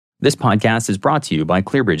This podcast is brought to you by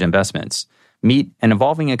ClearBridge Investments. Meet an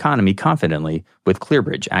evolving economy confidently with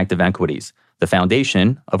ClearBridge Active Equities, the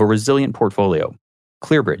foundation of a resilient portfolio.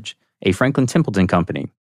 ClearBridge, a Franklin Templeton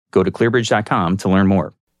company. Go to clearbridge.com to learn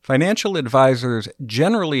more. Financial advisors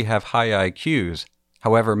generally have high IQs.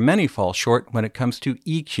 However, many fall short when it comes to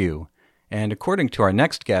EQ. And according to our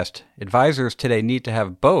next guest, advisors today need to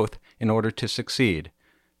have both in order to succeed.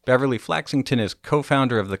 Beverly Flaxington is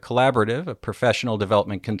co-founder of The Collaborative, a professional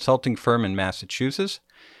development consulting firm in Massachusetts.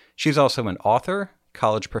 She's also an author,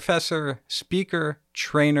 college professor, speaker,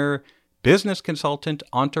 trainer, business consultant,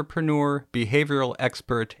 entrepreneur, behavioral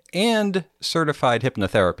expert, and certified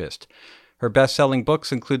hypnotherapist. Her best-selling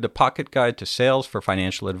books include The Pocket Guide to Sales for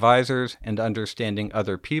Financial Advisors and Understanding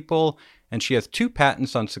Other People, and she has 2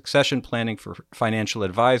 patents on succession planning for financial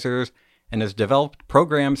advisors and has developed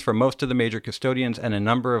programs for most of the major custodians and a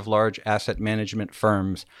number of large asset management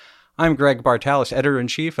firms. I'm Greg Bartalos,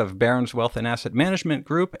 editor-in-chief of Barron's Wealth and Asset Management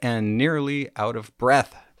Group, and nearly out of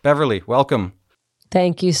breath. Beverly, welcome.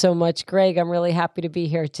 Thank you so much, Greg. I'm really happy to be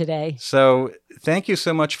here today. So thank you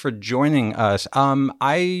so much for joining us.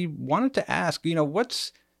 I wanted to ask,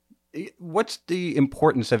 what's the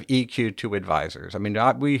importance of EQ to advisors? I mean,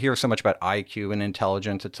 we hear so much about IQ and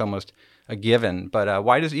intelligence. It's almost a given, but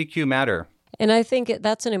why does EQ matter? And I think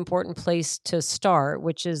that's an important place to start,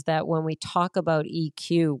 which is that when we talk about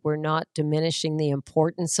EQ, we're not diminishing the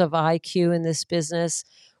importance of IQ in this business.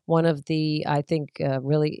 One of the, I think,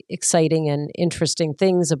 really exciting and interesting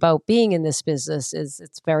things about being in this business is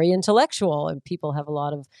it's very intellectual and people have a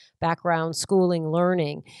lot of background, schooling,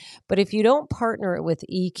 learning. But if you don't partner it with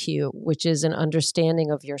EQ, which is an understanding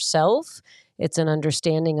of yourself, it's an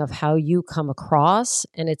understanding of how you come across,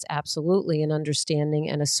 and it's absolutely an understanding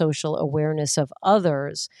and a social awareness of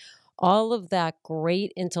others. All of that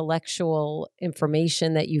great intellectual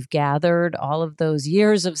information that you've gathered, all of those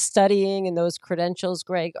years of studying and those credentials,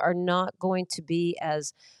 Greg, are not going to be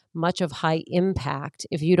as much of high impact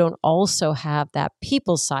if you don't also have that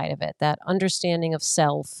people side of it, that understanding of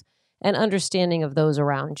self and understanding of those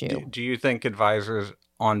around you. Do you think advisors,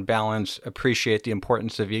 on balance, appreciate the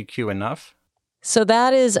importance of EQ enough? So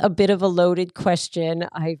that is a bit of a loaded question.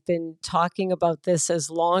 I've been talking about this as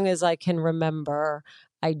long as I can remember.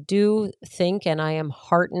 I do think, and I am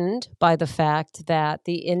heartened by the fact that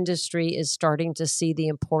the industry is starting to see the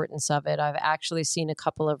importance of it. I've actually seen a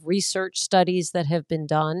couple of research studies that have been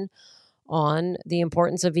done on the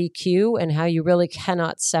importance of EQ and how you really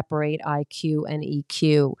cannot separate IQ and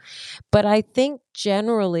EQ. But I think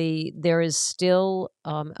generally there is still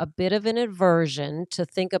a bit of an aversion to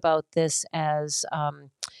think about this as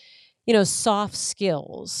soft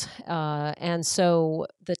skills. And so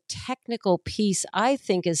the technical piece, I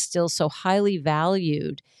think, is still so highly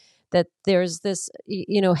valued that there's this,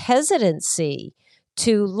 hesitancy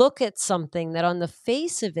to look at something that on the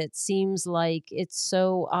face of it seems like it's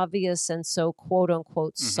so obvious and so quote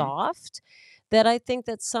unquote soft, that I think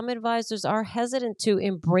that some advisors are hesitant to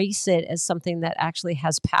embrace it as something that actually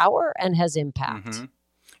has power and has impact.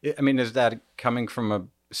 I mean, is that coming from a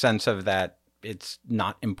sense of that it's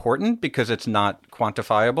not important because it's not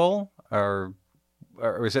quantifiable, or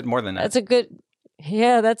is it more than that? That's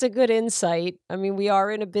a good insight. I mean, we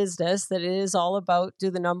are in a business that it is all about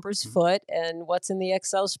do the numbers foot and what's in the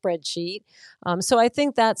Excel spreadsheet. So I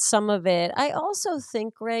think that's some of it. I also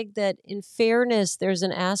think, Greg, that in fairness, there's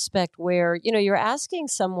an aspect where, you're asking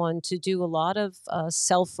someone to do a lot of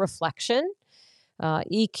self-reflection.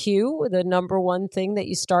 EQ, the number one thing that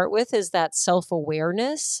you start with is that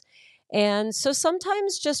self-awareness. And so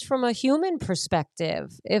sometimes just from a human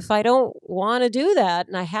perspective, if I don't want to do that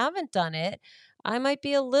and I haven't done it, I might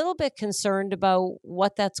be a little bit concerned about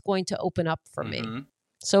what that's going to open up for me.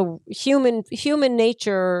 So human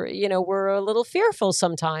nature, we're a little fearful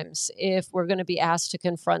sometimes if we're going to be asked to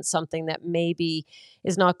confront something that maybe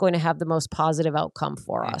is not going to have the most positive outcome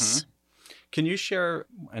for us. Can you share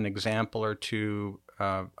an example or two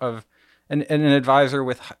of an advisor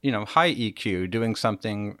with high EQ doing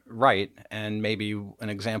something right, and maybe an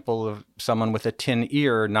example of someone with a tin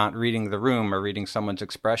ear not reading the room or reading someone's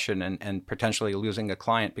expression and potentially losing a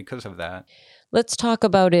client because of that? Let's talk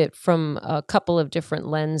about it from a couple of different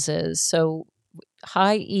lenses. So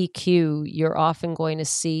high EQ, you're often going to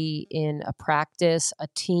see in a practice, a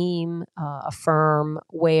team, a firm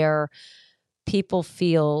where people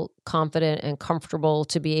feel confident and comfortable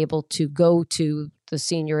to be able to go to the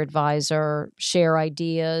senior advisor, share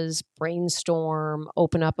ideas, brainstorm,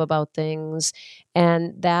 open up about things.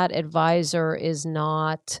 And that advisor is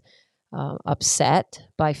not upset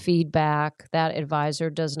by feedback. That advisor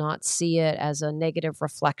does not see it as a negative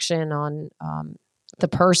reflection on the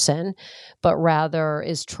person, but rather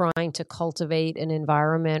is trying to cultivate an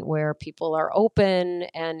environment where people are open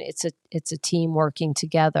and it's a team working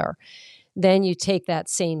together. Then you take that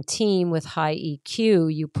same team with high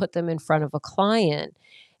EQ, you put them in front of a client,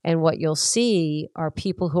 and what you'll see are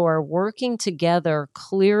people who are working together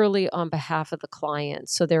clearly on behalf of the client.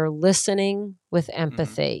 So they're listening with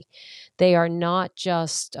empathy. They are not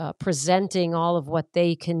just presenting all of what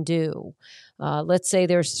they can do. Let's say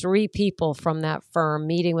there's 3 people from that firm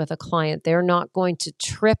meeting with a client. They're not going to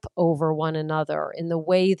trip over one another in the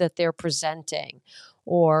way that they're presenting,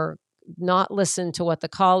 or not listen to what the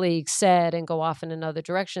colleague said and go off in another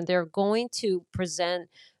direction. They're going to present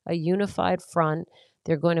a unified front.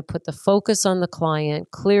 They're going to put the focus on the client,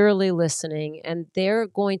 clearly listening, and they're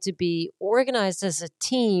going to be organized as a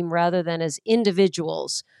team rather than as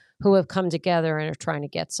individuals who have come together and are trying to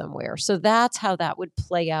get somewhere. So that's how that would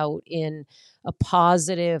play out in a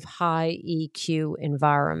positive, high EQ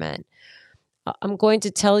environment. I'm going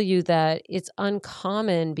to tell you that it's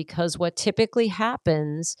uncommon, because what typically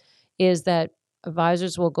happens is that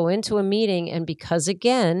advisors will go into a meeting, and because,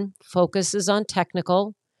 again, focus is on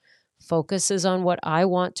technical, focus is on what I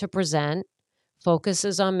want to present, focus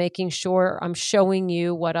is on making sure I'm showing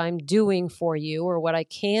you what I'm doing for you or what I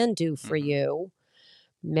can do for you.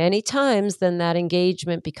 Many times, then that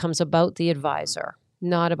engagement becomes about the advisor,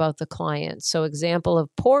 not about the client. So example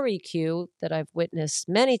of poor EQ that I've witnessed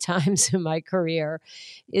many times in my career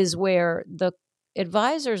is where the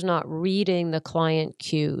advisor's not reading the client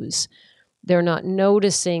cues. They're not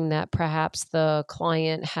noticing that perhaps the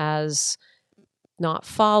client has not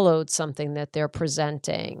followed something that they're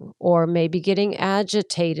presenting, or maybe getting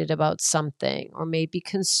agitated about something, or maybe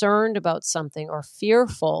concerned about something, or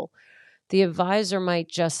fearful. The advisor might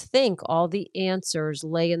just think all the answers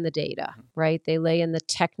lay in the data, right? They lay in the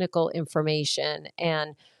technical information,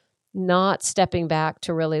 and not stepping back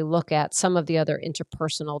to really look at some of the other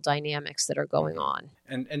interpersonal dynamics that are going on.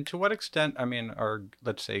 And to what extent, I mean, are,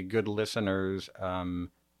 let's say, good listeners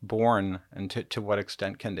born, and to what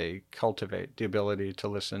extent can they cultivate the ability to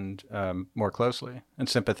listen more closely and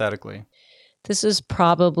sympathetically? This is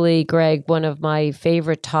probably, Greg, one of my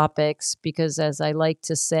favorite topics, because as I like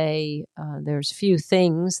to say, there's few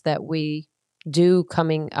things that we do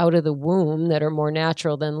coming out of the womb that are more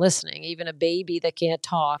natural than listening. Even a baby that can't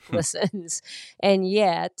talk listens. And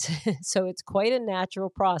yet, so it's quite a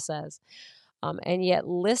natural process. And yet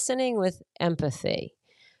listening with empathy,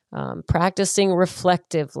 practicing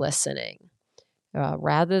reflective listening,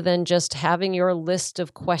 rather than just having your list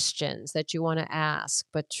of questions that you want to ask,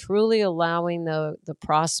 but truly allowing the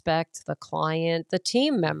prospect, the client, the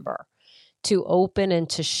team member to open and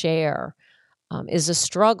to share, is a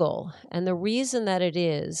struggle. And the reason that it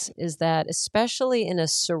is that especially in a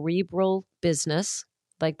cerebral business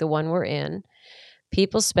like the one we're in,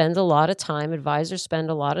 people spend a lot of time, advisors spend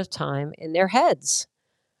a lot of time in their heads.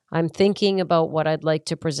 I'm thinking about what I'd like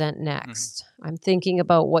to present next. I'm thinking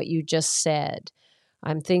about what you just said.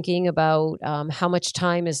 I'm thinking about how much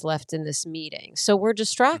time is left in this meeting. So we're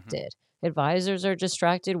distracted. Advisors are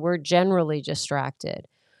distracted. We're generally distracted.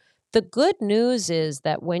 The good news is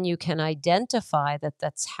that when you can identify that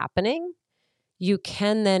that's happening, you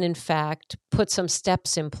can then, in fact, put some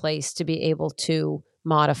steps in place to be able to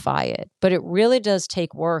modify it. But it really does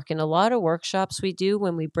take work. And a lot of workshops we do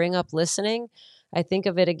when we bring up listening, I think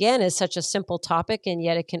of it again as such a simple topic, and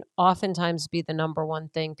yet it can oftentimes be the number one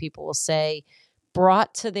thing people will say,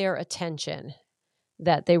 brought to their attention,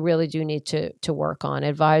 that they really do need to work on.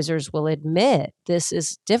 Advisors will admit, this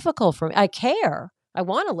is difficult for me. I care. I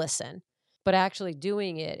want to listen. But actually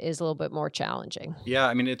doing it is a little bit more challenging. Yeah,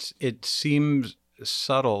 I mean, it seems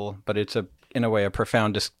subtle, but it's in a way a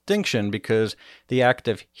profound distinction, because the act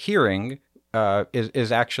of hearing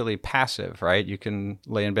is actually passive, right? You can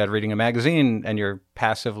lay in bed reading a magazine and you're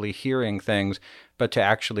passively hearing things, but to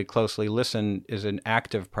actually closely listen is an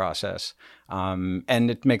active process.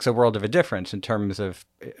 And it makes a world of a difference in terms of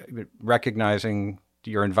recognizing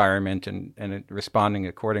your environment and responding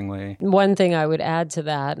accordingly. One thing I would add to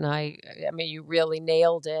that, and I mean, you really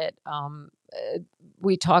nailed it.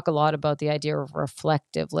 We talk a lot about the idea of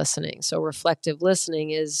reflective listening. So reflective listening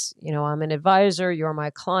is, I'm an advisor, you're my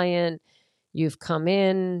client, you've come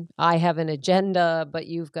in, I have an agenda, but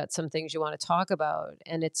you've got some things you want to talk about.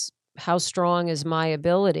 And it's how strong is my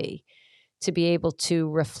ability to be able to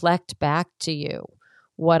reflect back to you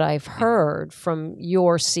what I've heard from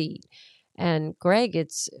your seat. And Greg,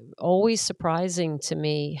 it's always surprising to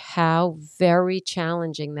me how very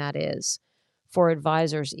challenging that is for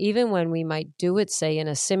advisors, even when we might do it, say, in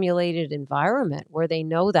a simulated environment where they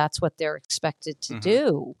know that's what they're expected to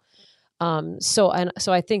do. So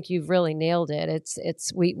I think you've really nailed it.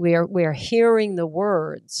 We are hearing the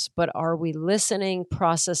words, but are we listening,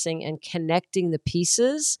 processing, and connecting the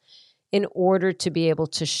pieces in order to be able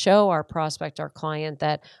to show our prospect, our client,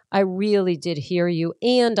 that I really did hear you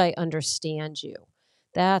and I understand you.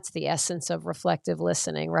 That's the essence of reflective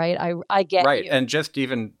listening, right? I get right. you. And just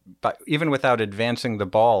even without advancing the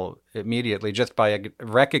ball immediately, just by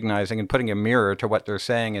recognizing and putting a mirror to what they're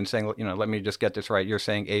saying and saying, let me just get this right. You're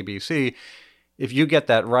saying A, B, C. If you get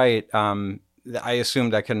that right, I assume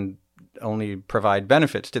that can only provide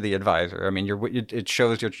benefits to the advisor. I mean, it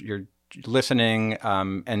shows you're listening,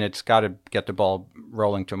 and it's got to get the ball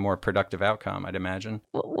rolling to a more productive outcome, I'd imagine.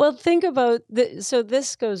 Well, think about so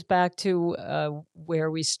this goes back to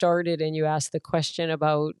where we started, and you asked the question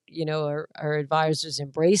about, are advisors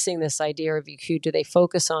embracing this idea of EQ? Do they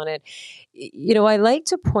focus on it? I like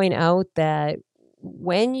to point out that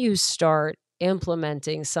when you start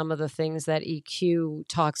implementing some of the things that EQ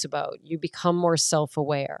talks about, you become more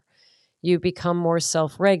self-aware. You become more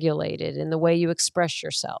self-regulated in the way you express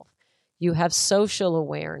yourself. You have social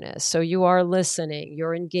awareness, so you are listening,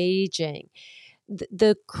 you're engaging.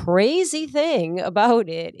 The crazy thing about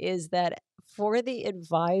it is that for the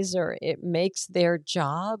advisor, it makes their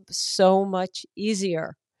job so much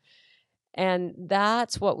easier. And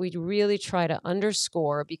that's what we really try to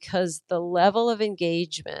underscore, because the level of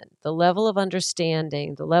engagement, the level of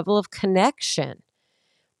understanding, the level of connection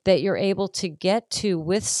that you're able to get to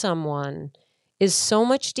with someone is so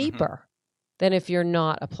much deeper than if you're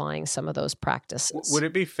not applying some of those practices. Would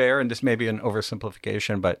it be fair, and this may be an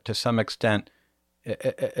oversimplification, but to some extent,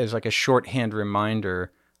 as like a shorthand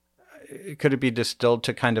reminder, could it be distilled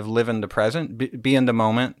to kind of live in the present, be in the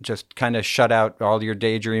moment, just kind of shut out all your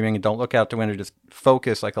daydreaming and don't look out the window, just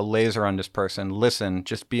focus like a laser on this person, listen,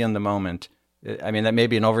 just be in the moment? I mean, that may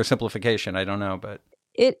be an oversimplification, I don't know, but...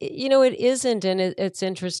 It isn't, and it's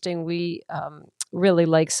interesting. We really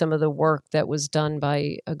like some of the work that was done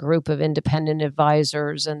by a group of independent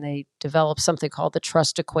advisors, and they developed something called the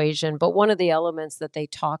trust equation. But one of the elements that they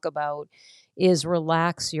talk about is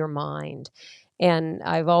relax your mind. And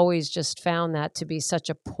I've always just found that to be such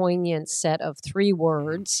a poignant set of 3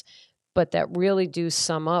 words, but that really do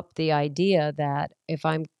sum up the idea that if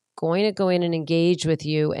I'm going to go in and engage with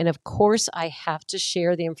you, and of course I have to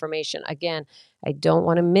share the information. Again, I don't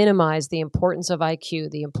want to minimize the importance of IQ,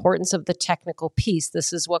 the importance of the technical piece.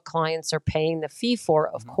 This is what clients are paying the fee for,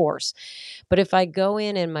 of course. But if I go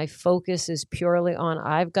in and my focus is purely on,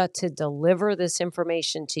 I've got to deliver this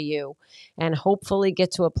information to you and hopefully get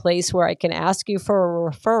to a place where I can ask you for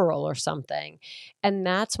a referral or something, and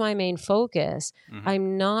that's my main focus,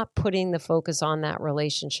 I'm not putting the focus on that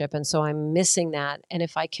relationship. And so I'm missing that. And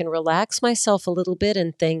if I can relax myself a little bit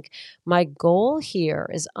and think, my goal here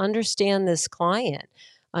is understand this client,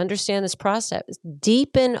 understand this process,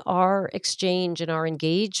 deepen our exchange and our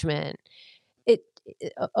engagement,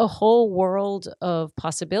 a whole world of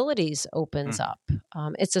possibilities opens up.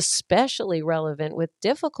 It's especially relevant with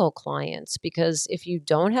difficult clients, because if you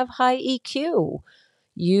don't have high EQ,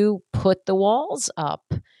 you put the walls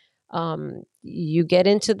up. You get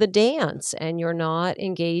into the dance and you're not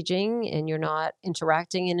engaging and you're not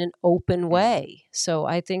interacting in an open way. So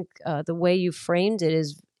I think the way you framed it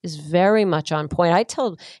is very much on point. I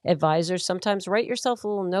tell advisors sometimes, write yourself a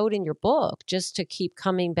little note in your book just to keep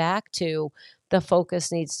coming back to the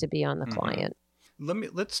focus needs to be on the client.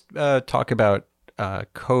 Let's talk about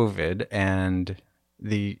COVID and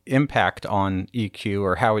the impact on EQ,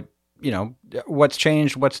 or how it, what's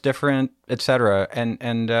changed, what's different, et cetera.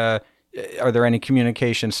 And are there any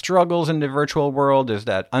communication struggles in the virtual world? Is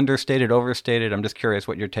that understated, overstated? I'm just curious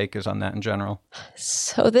what your take is on that in general.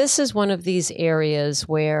 So this is one of these areas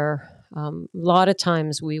where a lot of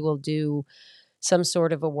times we will do some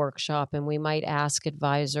sort of a workshop and we might ask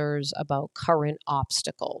advisors about current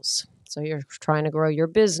obstacles. So you're trying to grow your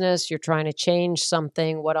business, you're trying to change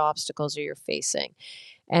something, what obstacles are you facing?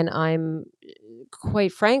 And I'm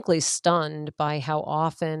quite frankly stunned by how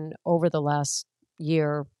often over the last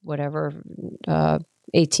year, whatever,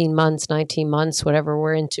 18 months, 19 months, whatever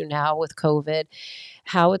we're into now with COVID,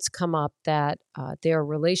 how it's come up that their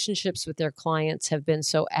relationships with their clients have been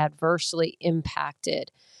so adversely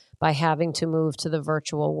impacted by having to move to the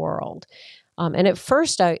virtual world. And at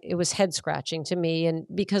first, it was head-scratching to me, and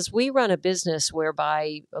because we run a business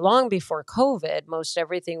whereby long before COVID, most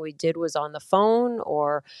everything we did was on the phone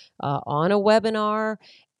or on a webinar,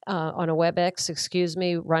 on a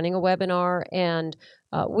WebEx, running a webinar. And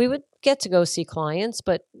We would get to go see clients,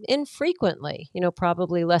 but infrequently,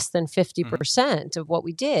 probably less than 50% of what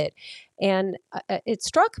we did. And it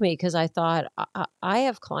struck me because I thought, I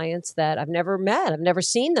have clients that I've never met, I've never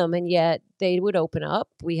seen them, and yet they would open up.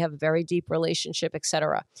 We have a very deep relationship, et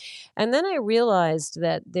cetera. And then I realized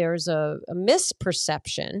that there's a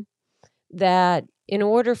misperception that in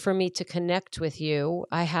order for me to connect with you,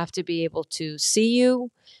 I have to be able to see you,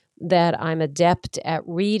 that I'm adept at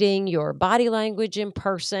reading your body language in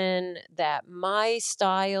person, that my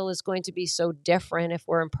style is going to be so different if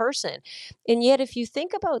we're in person. And yet, if you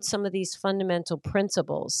think about some of these fundamental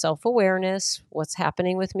principles, self-awareness, what's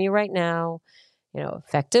happening with me right now,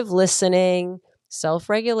 effective listening,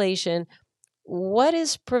 self-regulation, what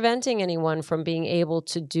is preventing anyone from being able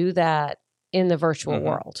to do that in the virtual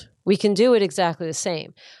world? We can do it exactly the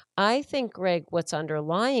same. I think, Greg, what's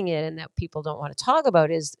underlying it and that people don't want to talk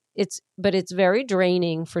about is it's very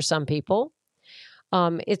draining for some people.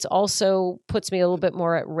 It's also puts me a little bit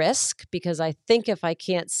more at risk because I think if I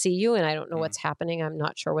can't see you and I don't know what's happening, I'm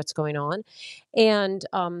not sure what's going on. And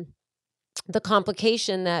the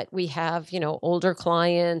complication that we have, older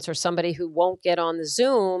clients or somebody who won't get on the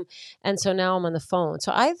Zoom. And so now I'm on the phone.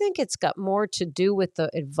 So I think it's got more to do with the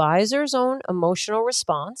advisor's own emotional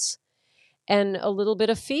response and a little bit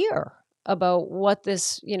of fear about what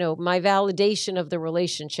this, my validation of the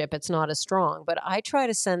relationship, it's not as strong. But I try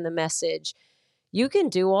to send the message, you can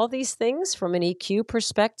do all these things from an EQ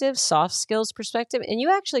perspective, soft skills perspective, and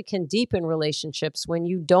you actually can deepen relationships when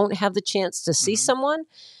you don't have the chance to see someone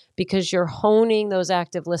because you're honing those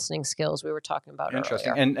active listening skills we were talking about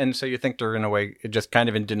Interesting. earlier. And so you think they're, in a way, just kind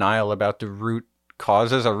of in denial about the root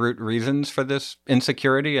causes or root reasons for this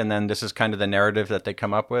insecurity, and then this is kind of the narrative that they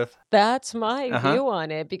come up with? That's my view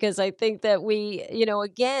on it, because I think that we,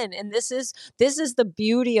 again, and this is the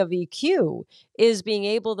beauty of EQ, is being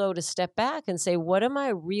able, though, to step back and say, what am I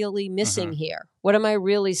really missing here? What am I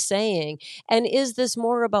really saying? And is this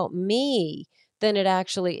more about me than it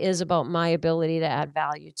actually is about my ability to add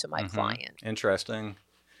value to my client? Interesting.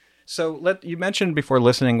 So you mentioned before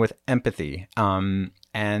listening with empathy,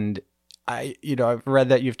 and I've read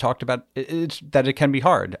that you've talked about that it can be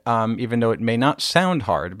hard, even though it may not sound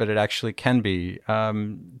hard, but it actually can be.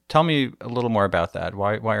 Tell me a little more about that.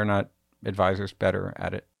 Why are not advisors better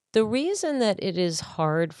at it? The reason that it is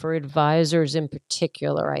hard for advisors in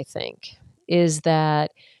particular, I think, is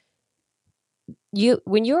that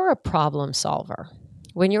when you're a problem solver,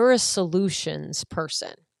 when you're a solutions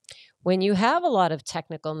person, when you have a lot of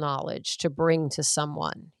technical knowledge to bring to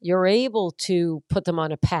someone, you're able to put them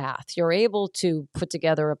on a path. You're able to put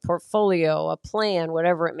together a portfolio, a plan,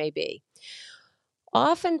 whatever it may be.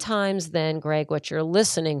 Oftentimes then, Greg, what you're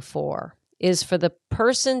listening for is for the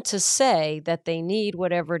person to say that they need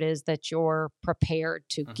whatever it is that you're prepared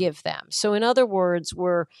to give them. So in other words,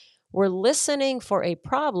 we're listening for a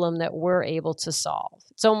problem that we're able to solve.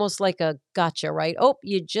 It's almost like a gotcha, right? Oh,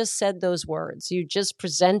 you just said those words. You just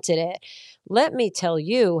presented it. Let me tell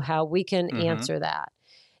you how we can answer that.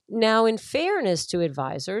 Now, in fairness to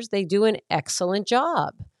advisors, they do an excellent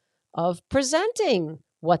job of presenting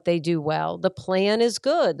what they do well. The plan is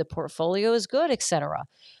good. The portfolio is good, etc.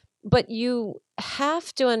 But you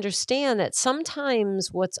have to understand that sometimes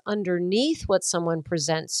what's underneath what someone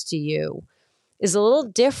presents to you is a little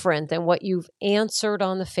different than what you've answered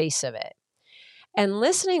on the face of it. And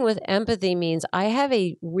listening with empathy means I have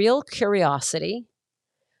a real curiosity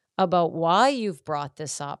about why you've brought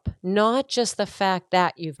this up, not just the fact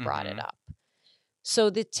that you've brought it up. So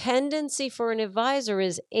the tendency for an advisor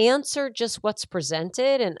is answer just what's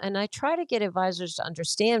presented. And I try to get advisors to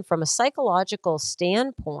understand from a psychological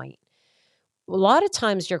standpoint, a lot of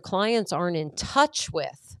times your clients aren't in touch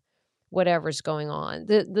with whatever's going on.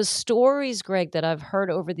 The stories, Greg, that I've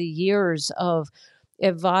heard over the years of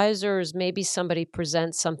advisors, maybe somebody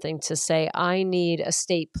presents something to say, I need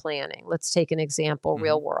estate planning. Let's take an example,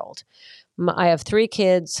 real world. I have 3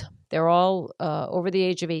 kids. They're all over the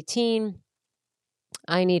age of 18.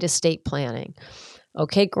 I need estate planning.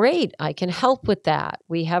 Okay, great. I can help with that.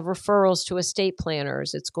 We have referrals to estate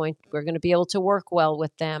planners. We're going to be able to work well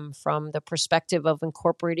with them from the perspective of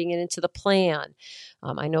incorporating it into the plan.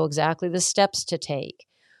 I know exactly the steps to take.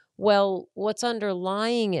 Well, what's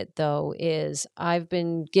underlying it, though, is I've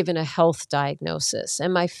been given a health diagnosis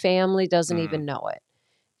and my family doesn't even know it.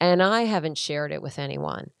 And I haven't shared it with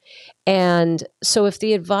anyone. And so if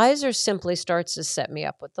the advisor simply starts to set me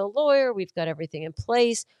up with the lawyer, we've got everything in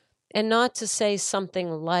place, and not to say something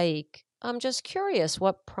like, I'm just curious,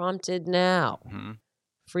 what prompted now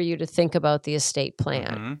for you to think about the estate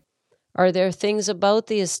plan? Are there things about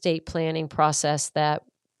the estate planning process that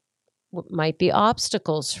might be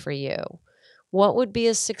obstacles for you? What would be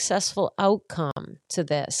a successful outcome to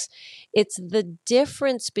this? It's the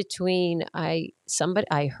difference between I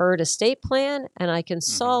heard estate plan and I can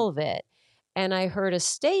solve it, and I heard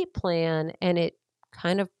estate plan and it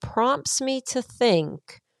kind of prompts me to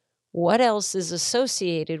think what else is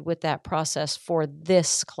associated with that process for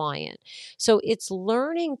this client. So it's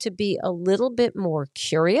learning to be a little bit more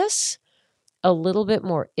curious, a little bit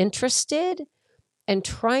more interested, and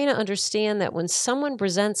trying to understand that when someone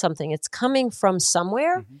presents something, it's coming from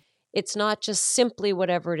somewhere. It's not just simply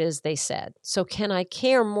whatever it is they said. So can I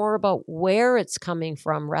care more about where it's coming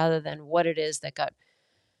from rather than what it is that got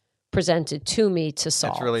presented to me to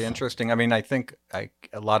solve? That's really interesting. I mean, I think a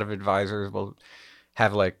lot of advisors will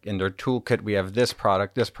have like in their toolkit, we have this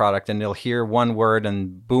product, and they'll hear one word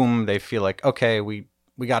and boom, they feel like, okay, we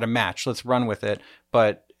got a match, let's run with it.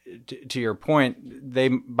 But to your point, they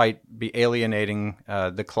might be alienating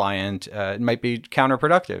the client. It might be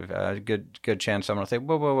counterproductive. Good chance someone will say,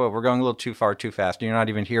 whoa, we're going a little too far, too fast. You're not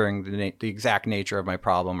even hearing the exact nature of my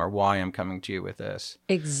problem or why I'm coming to you with this.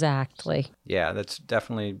 Exactly. Yeah, that's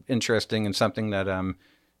definitely interesting and something that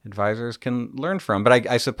advisors can learn from. But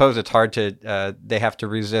I suppose it's hard to, they have to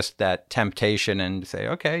resist that temptation and say,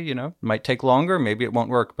 okay, it might take longer, maybe it won't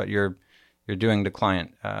work, but you're doing the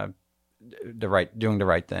client doing the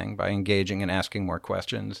right thing by engaging and asking more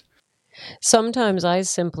questions. Sometimes I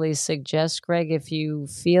simply suggest, Greg, if you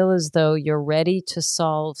feel as though you're ready to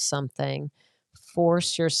solve something,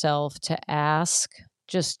 force yourself to ask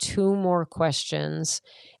just 2 more questions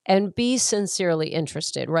and be sincerely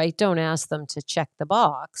interested, right? Don't ask them to check the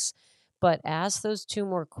box, but ask those 2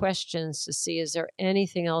 more questions to see, is there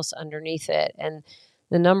anything else underneath it? And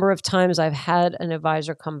the number of times I've had an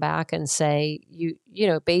advisor come back and say,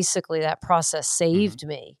 basically that process saved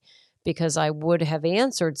me because I would have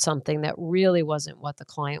answered something that really wasn't what the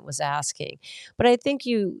client was asking. But I think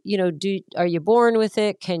are you born with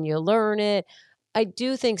it? Can you learn it? I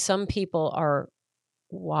do think some people are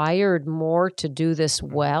wired more to do this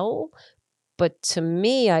well. But to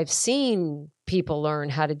me, I've seen people learn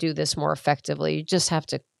how to do this more effectively. You just have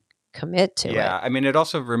to commit to it. Yeah, I mean, it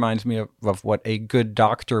also reminds me of what a good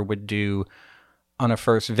doctor would do on a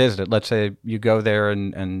first visit. Let's say you go there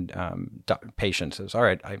and patient says, all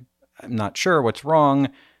right, I'm not sure what's wrong.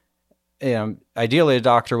 Ideally, a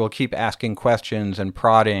doctor will keep asking questions and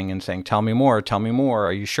prodding and saying, tell me more.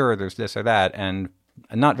 Are you sure there's this or that? And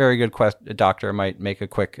a not very good doctor might make a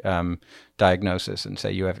quick diagnosis and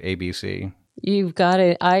say you have ABC. You've got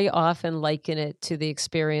it. I often liken it to the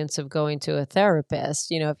experience of going to a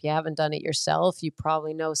therapist. If you haven't done it yourself, you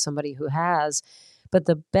probably know somebody who has. But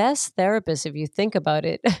the best therapist, if you think about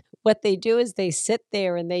it, what they do is they sit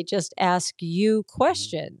there and they just ask you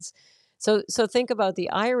questions. So think about the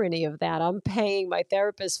irony of that. I'm paying my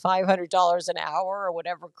therapist $500 an hour or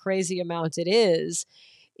whatever crazy amount it is.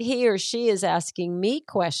 He or she is asking me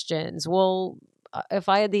questions. Well, if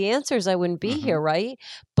I had the answers, I wouldn't be here, right?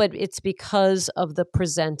 But it's because of the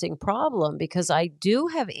presenting problem, because I do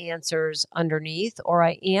have answers underneath, or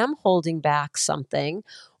I am holding back something,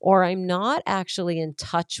 or I'm not actually in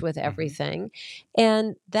touch with everything.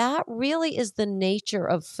 And that really is the nature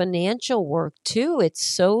of financial work too. It's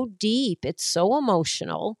so deep, it's so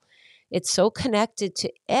emotional, it's so connected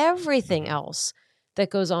to everything else that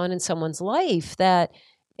goes on in someone's life that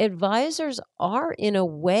advisors are, in a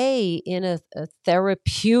way, in a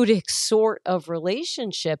therapeutic sort of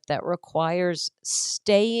relationship that requires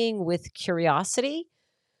staying with curiosity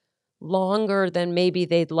longer than maybe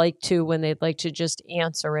they'd like to when they'd like to just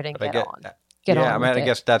answer it and get on. I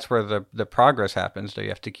guess that's where the progress happens. So you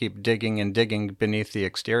have to keep digging and digging beneath the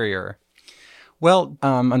exterior. Well,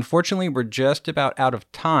 unfortunately, we're just about out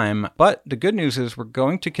of time. But the good news is we're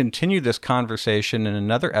going to continue this conversation in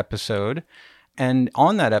another episode. And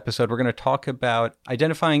on that episode, we're going to talk about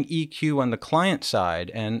identifying EQ on the client side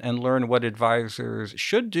and learn what advisors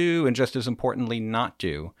should do and, just as importantly, not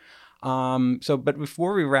do. But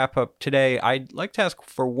before we wrap up today, I'd like to ask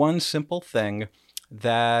for one simple thing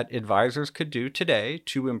that advisors could do today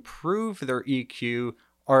to improve their EQ,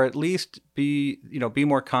 or at least be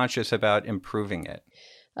more conscious about improving it.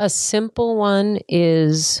 A simple one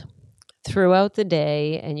is throughout the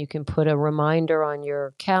day, and you can put a reminder on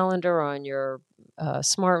your calendar, on your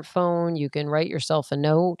smartphone. You can write yourself a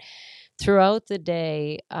note. Throughout the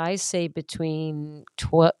day, I say between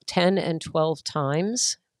 10 and 12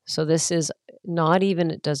 times. So this is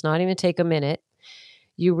it does not even take a minute.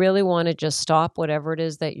 You really want to just stop whatever it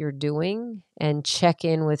is that you're doing and check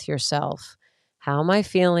in with yourself. How am I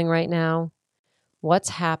feeling right now? What's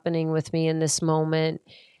happening with me in this moment?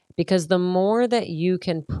 Because the more that you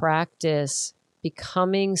can practice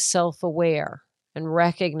becoming self-aware and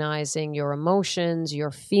recognizing your emotions,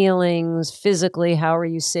 your feelings, physically, how are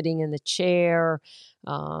you sitting in the chair?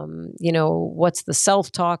 What's the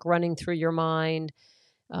self-talk running through your mind?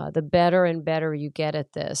 The better and better you get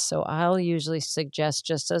at this. So I'll usually suggest,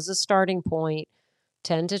 just as a starting point,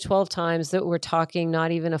 10 to 12 times, that we're talking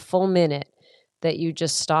not even a full minute, that you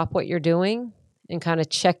just stop what you're doing and kind of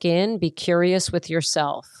check in, be curious with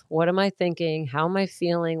yourself. What am I thinking? How am I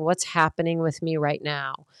feeling? What's happening with me right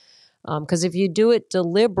now? Because if you do it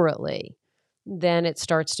deliberately, then it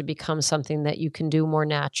starts to become something that you can do more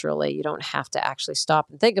naturally. You don't have to actually stop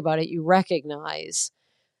and think about it. You recognize,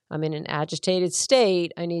 I'm in an agitated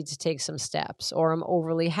state, I need to take some steps, or I'm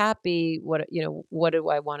overly happy. What do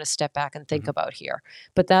I want to step back and think about here?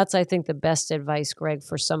 But that's, I think, the best advice, Greg,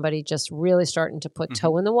 for somebody just really starting to put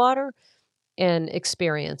toe in the water and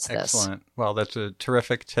experience this. Excellent. Well, that's a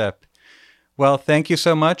terrific tip. Well, thank you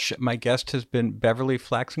so much. My guest has been Beverly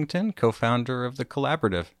Flaxington, co-founder of The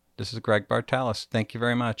Collaborative. This is Greg Bartalos. Thank you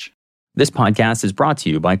very much. This podcast is brought to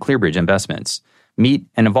you by ClearBridge Investments. Meet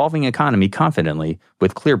an evolving economy confidently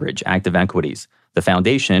with ClearBridge Active Equities, the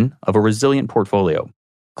foundation of a resilient portfolio.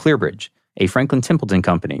 ClearBridge, a Franklin Templeton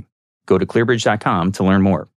company. Go to clearbridge.com to learn more.